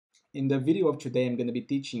In the video of today, I'm going to be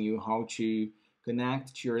teaching you how to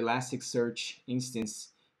connect to your Elasticsearch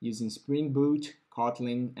instance using Spring Boot,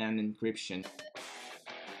 Kotlin, and encryption.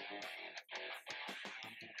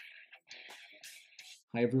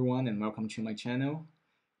 Hi everyone and welcome to my channel.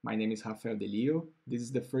 My name is Rafael Delio. This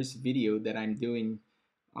is the first video that I'm doing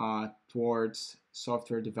towards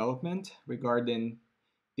software development regarding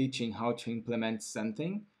teaching how to implement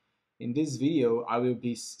something. In this video, I will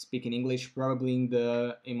be speaking English. Probably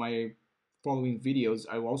in my following videos,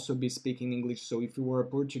 I will also be speaking English. So if you are a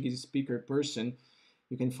Portuguese speaker person,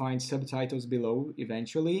 you can find subtitles below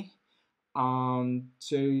eventually.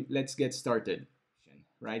 So let's get started.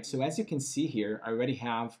 Right. So as you can see here, I already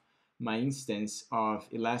have my instance of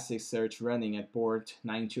Elasticsearch running at port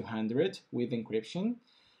 9200 with encryption.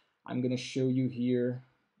 I'm going to show you here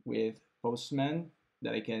with Postman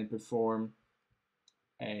that I can perform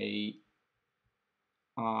a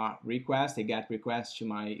request, a GET request to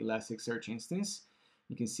my Elasticsearch instance.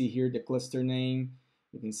 You can see here the cluster name,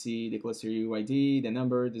 you can see the cluster UID, the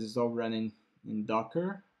number. This is all running in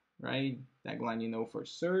Docker, right? Tagline, for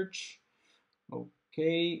search.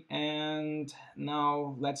 Okay, and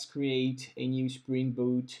now let's create a new Spring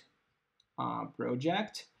Boot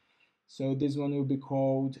project. So this one will be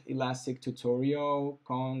called Elastic Tutorial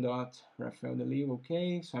con.rafaeldelio.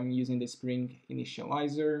 Okay, so I'm using the Spring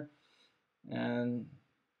initializer, and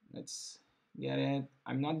let's get it.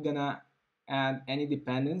 I'm not gonna add any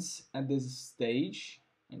dependence at this stage.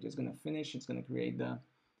 I'm just gonna finish. It's gonna create the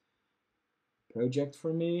project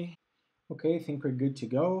for me. Okay, I think we're good to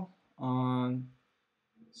go.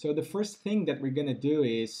 So the first thing that we're gonna do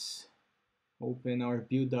is open our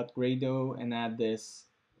build.gradle and add this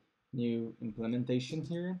new implementation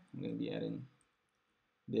here. I'm gonna be adding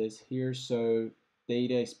this here. So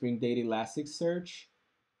data, Spring Data Elasticsearch.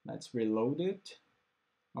 Let's reload it.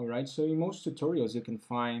 All right, so in most tutorials you can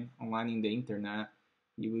find online in the internet,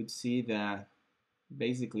 you would see that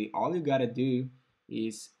basically all you gotta do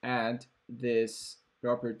is add this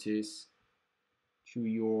properties to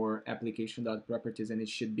your application.properties and it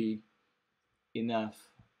should be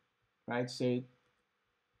enough, right? So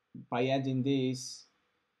by adding this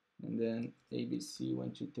and then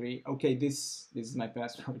ABC123, okay, this is my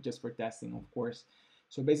password just for testing, of course.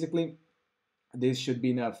 So basically this should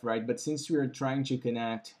be enough, right? But since we are trying to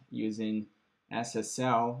connect using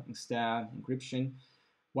SSL instead encryption,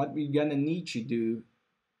 what we're gonna need to do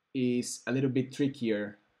is a little bit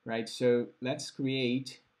trickier, right? So let's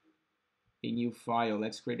create a new file.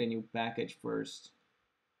 Let's create a new package first,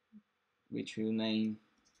 which we'll name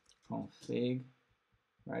config,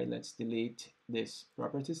 right? Let's delete this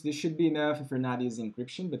properties. This should be enough if we're not using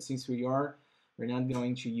encryption, but since we are, we're not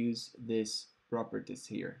going to use this properties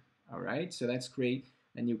here. All right, so let's create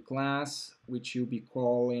a new class which you'll be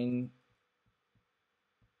calling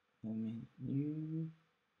new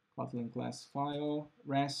Kotlin class file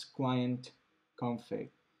rest client config.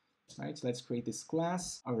 All right, so let's create this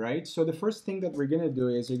class. All right, so the first thing that we're gonna do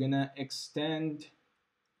is we're gonna extend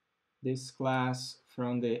this class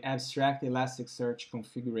from the abstract Elasticsearch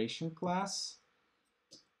configuration class.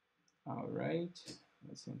 All right,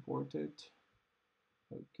 let's import it.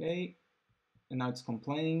 Okay, and now it's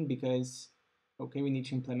complaining because, okay, we need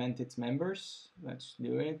to implement its members. Let's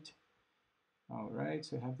do it. All right,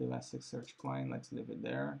 so we have the Elasticsearch client. Let's leave it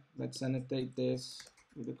there. Let's annotate this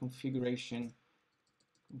with the configuration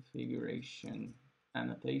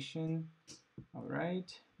annotation. All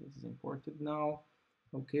right, this is imported now.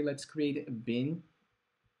 Okay, let's create a bin.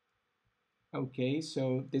 Okay,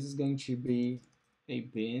 so this is going to be a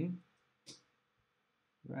bin,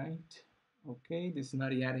 right? Okay, this is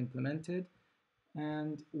not yet implemented.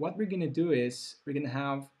 And what we're gonna do is we're gonna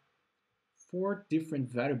have 4 different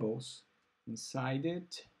variables inside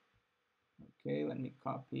it. Okay, let me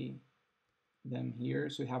copy them here.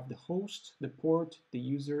 So we have the host, the port, the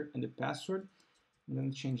user, and the password. I'm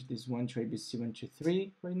gonna change this one to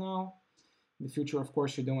ABC123 right now. In the future, of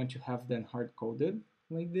course, you don't want to have them hard-coded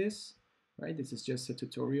like this, right? This is just a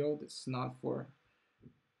tutorial. This is not for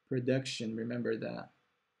production, remember that,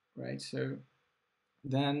 right? So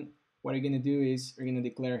then what you're going to do is we're going to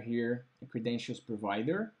declare here a credentials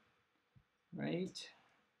provider, right?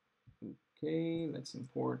 Okay, let's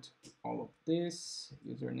import all of this,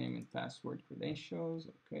 username and password credentials.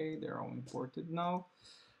 Okay, they're all imported now.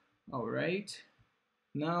 All right,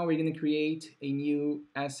 now we're going to create a new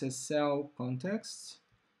Ssl context,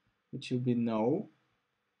 which will be null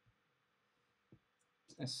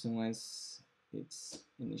as soon as it's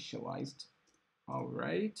initialized. All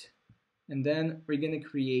right, and then we're going to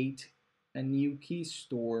create a new key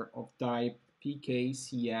store of type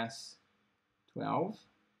pkcs12.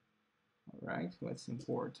 All right, let's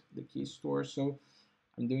import the key store. So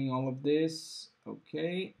I'm doing all of this.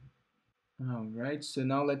 Okay. All right, so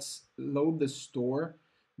now let's load the store.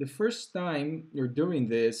 The first time you're doing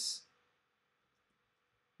this,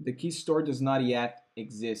 the key store does not yet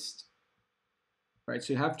exist. Right,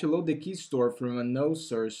 so you have to load the key store from a no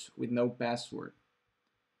source with no password.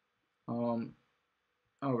 Um,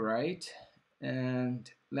 all right, and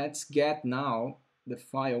let's get now the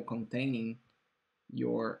file containing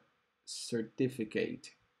your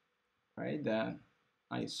certificate, right? That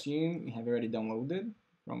I assume you have already downloaded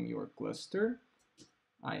from your cluster.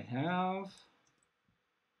 I have,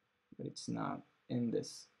 but it's not in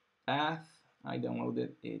this path. I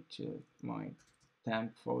downloaded it to my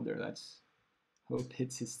temp folder. Let's hope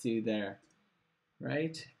it's still there,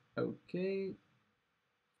 right? Okay,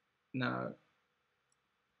 now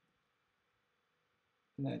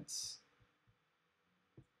let's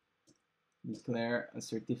declare a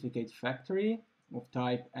certificate factory of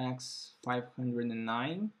type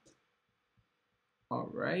X509. All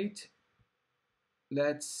right,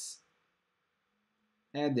 let's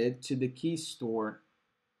add it to the key store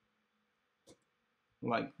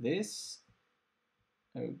like this.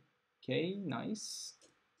 Okay, nice.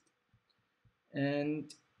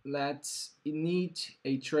 And let's init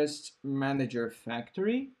a trust manager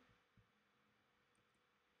factory.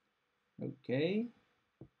 Okay,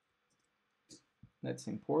 let's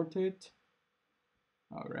import it.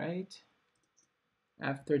 All right.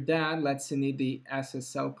 After that, let's init the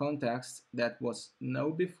SSL context that was no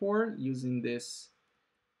before using this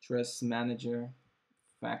trust manager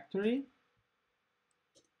factory.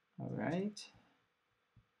 All right.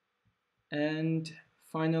 And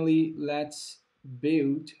finally, let's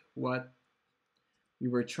build what we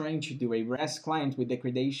were trying to do, a REST client with the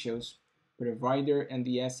credentials, provider, and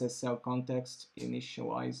the SSL context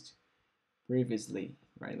initialized previously,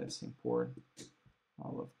 right? Let's import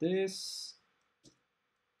all of this.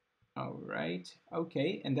 All right,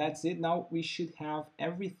 okay, and that's it. Now we should have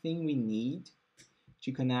everything we need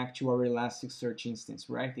to connect to our Elasticsearch instance,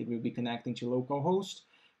 right? It will be connecting to localhost.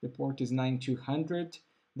 The port is 9200.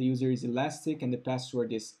 The user is Elastic, and the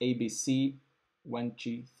password is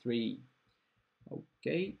ABC123.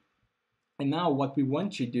 Okay, and now what we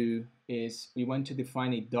want to do is we want to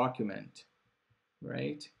define a document,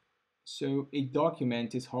 right? So a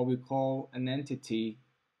document is how we call an entity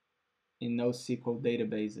in NoSQL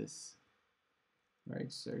databases,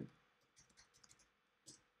 right? So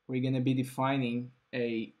we're going to be defining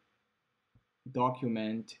a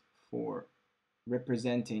document for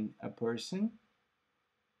representing a person,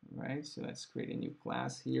 right? So let's create a new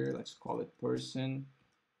class here. Let's call it person,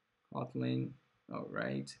 Kotlin. All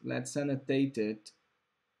right, let's annotate it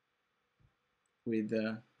with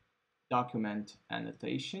the document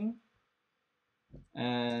annotation,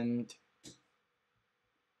 and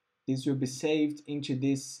this will be saved into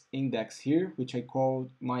this index here, which I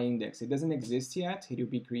called my index. It doesn't exist yet. It will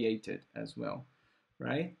be created as well,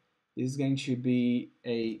 right? This is going to be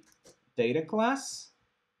a data class,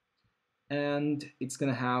 and it's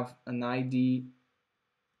going to have an ID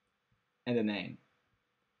and a name.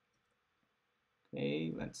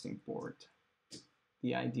 Okay, let's import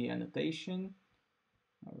the ID annotation.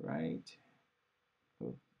 All right.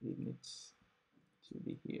 Oh, it needs to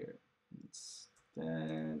be here instead.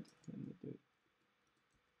 Let me do it.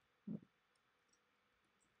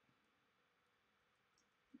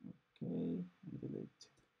 Okay, and delete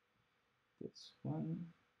this one.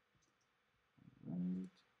 All right.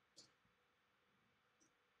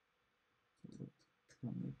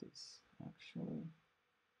 Don't need this actually.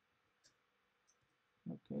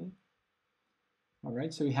 Okay. All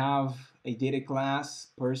right, so we have a data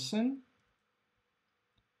class person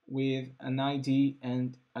with an ID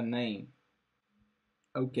and a name.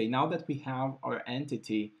 Okay, now that we have our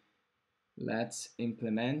entity, let's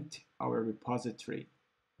implement our repository,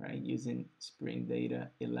 right, using Spring Data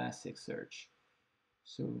Elasticsearch.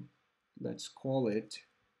 So let's call it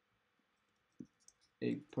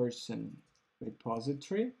a person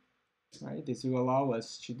repository, right? This will allow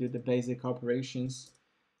us to do the basic operations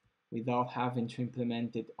without having to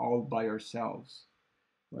implement it all by ourselves,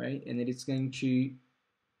 right? And it is going to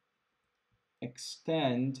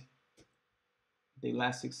extend the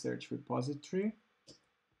Elasticsearch repository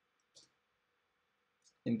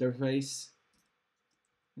interface,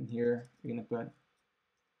 and here we're going to put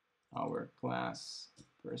our class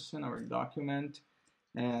person, our document,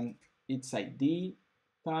 and its ID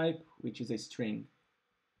type, which is a string,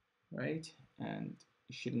 right? And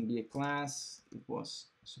it shouldn't be a class, it was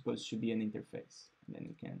supposed to be an interface. And then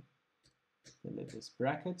we can delete these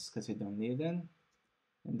brackets because we don't need them.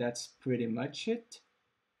 And that's pretty much it.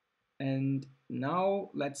 And now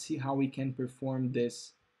let's see how we can perform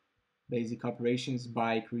this basic operations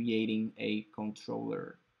by creating a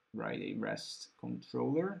controller, right? A REST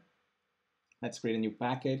controller. Let's create a new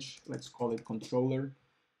package. Let's call it controller,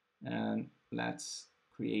 and let's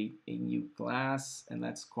create a new class, and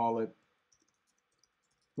let's call it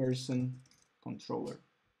person controller.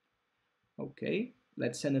 Okay,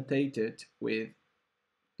 let's annotate it with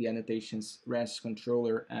the annotations REST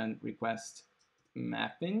controller and request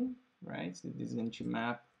mapping, right? So this is going to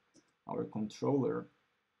map our controller.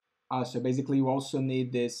 So basically you also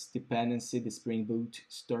need this dependency, the Spring Boot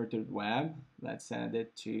started web. Let's add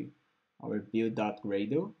it to our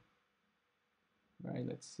build.gradle. Right,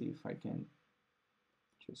 let's see if I can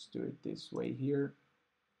just do it this way here.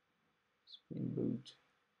 Spring Boot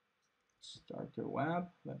starter web.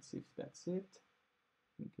 Let's see if that's it. I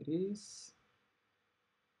think it is.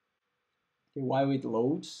 Okay, while it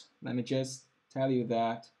loads, let me just tell you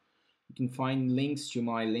that you can find links to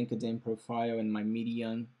my LinkedIn profile and my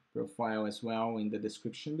Medium profile as well in the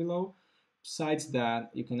description below. Besides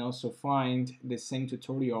that, you can also find the same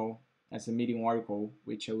tutorial as a Medium article,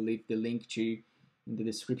 which I will leave the link to in the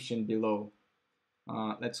description below.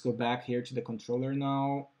 Let's go back here to the controller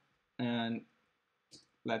now, and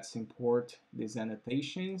let's import these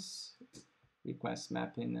annotations, request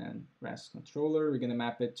mapping and REST controller. We're going to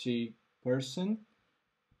map it to person,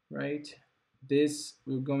 right? This,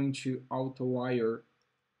 we're going to auto wire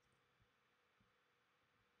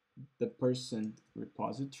the person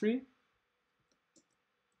repository.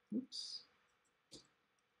 Oops.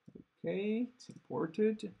 Okay, it's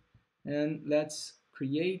imported. And let's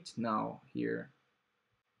create now here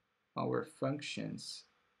our functions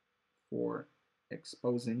for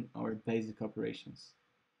exposing our basic operations.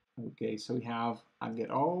 Okay, so we have a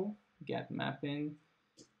get all, get mapping.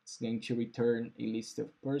 It's going to return a list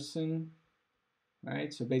of person.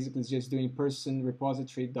 Right, so basically it's just doing person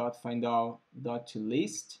repository dot find out dot to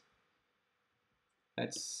list.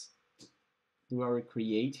 Let's do our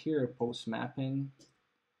create here, a post mapping.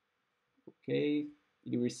 Okay,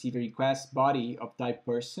 you receive a request body of type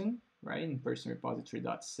person, right, in person repository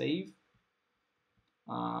dot save.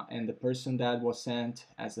 And the person that was sent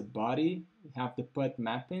as a body, we have the put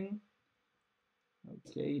mapping.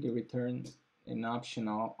 Okay, to return an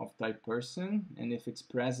optional of type person, and if it's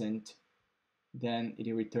present, then it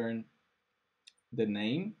will return the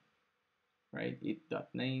name, right?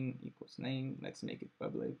 It.name equals name. Let's make it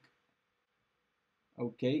public.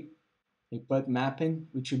 Okay, a put mapping,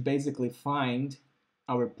 which will basically find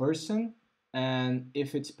our person, and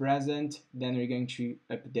if it's present, then we're going to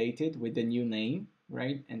update it with the new name,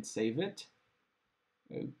 right, and save it.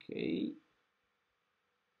 Okay,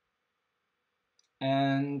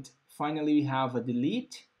 and finally we have a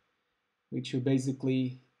delete, which will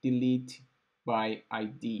basically delete by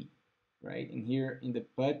ID, right? And here in the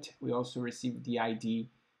put, we also receive the ID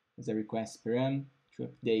as a request param to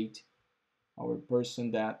update our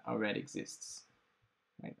person that already exists,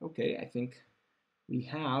 right? Okay, I think we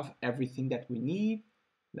have everything that we need.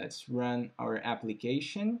 Let's run our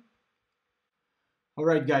application. All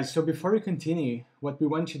right, guys, so before we continue, what we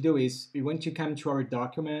want to do is we want to come to our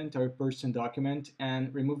document, our person document,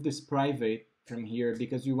 and remove this private from here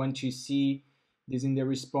because we want to see this in the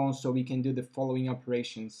response so we can do the following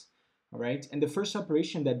operations. All right, and the first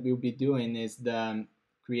operation that we'll be doing is the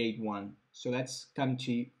create one. So let's come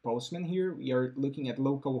to Postman here. We are looking at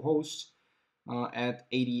localhost at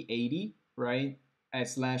 8080, right,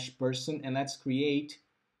 /person, and let's create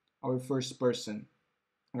our first person.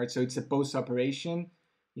 All right, so it's a post operation.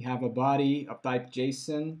 We have a body of type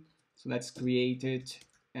JSON. So let's create it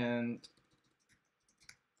and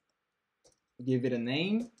give it a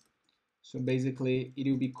name. So basically it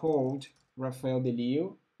will be called Rafael de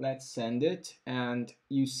Leo. Let's send it, and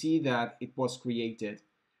you see that it was created,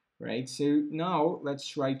 right? So now let's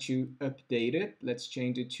try to update it. Let's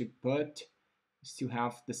change it to put. Still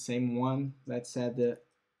have the same one. Let's add the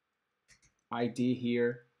ID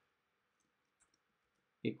here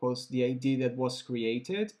equals the ID that was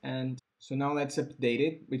created. And so now let's update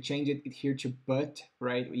it. We changed it here to put,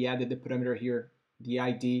 right? We added the parameter here, the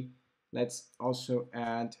ID. Let's also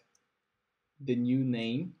add the new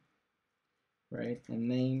name, right? And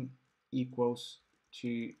name equals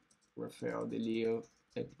to Rafael de Leo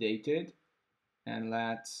updated. And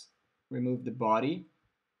let's remove the body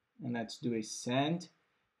and let's do a send.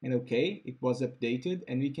 And okay, it was updated,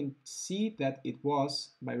 and we can see that it was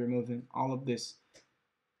by removing all of this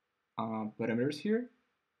parameters here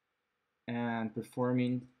and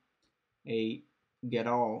performing a get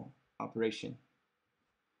all operation,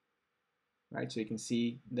 right? So you can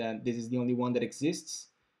see that this is the only one that exists.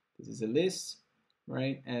 This is a list,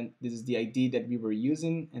 right? And this is the ID that we were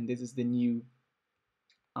using, and this is the new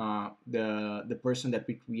the person that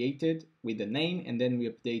we created with the name, and then we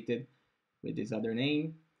updated with this other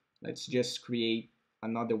name. Let's just create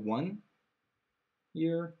another one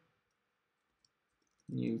here.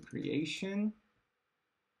 New creation.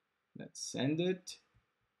 Let's send it.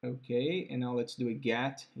 Okay, and now let's do a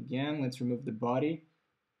get again. Let's remove the body,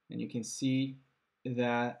 and you can see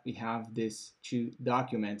that we have these two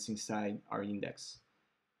documents inside our index,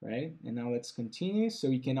 right? And now let's continue. So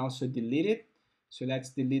we can also delete it. So let's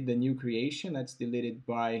delete the new creation. Let's delete it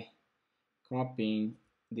by copying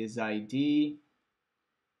this ID,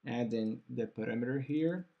 adding the parameter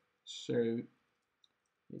here. So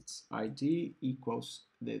it's ID equals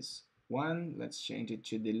this one. Let's change it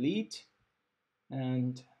to delete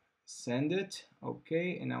and send it.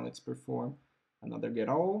 Okay, and now let's perform another get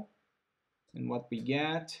all. And what we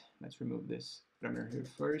get, let's remove this parameter here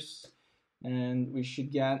first, and we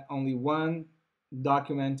should get only one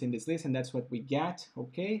document in this list, and that's what we get.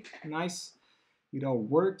 Okay, nice, it all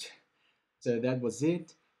worked. So that was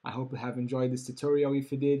it. I hope you have enjoyed this tutorial.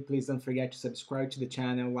 If you did, please don't forget to subscribe to the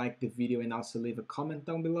channel, like the video, and also leave a comment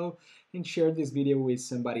down below, and share this video with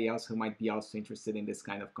somebody else who might be also interested in this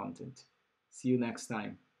kind of content. See you next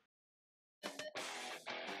time.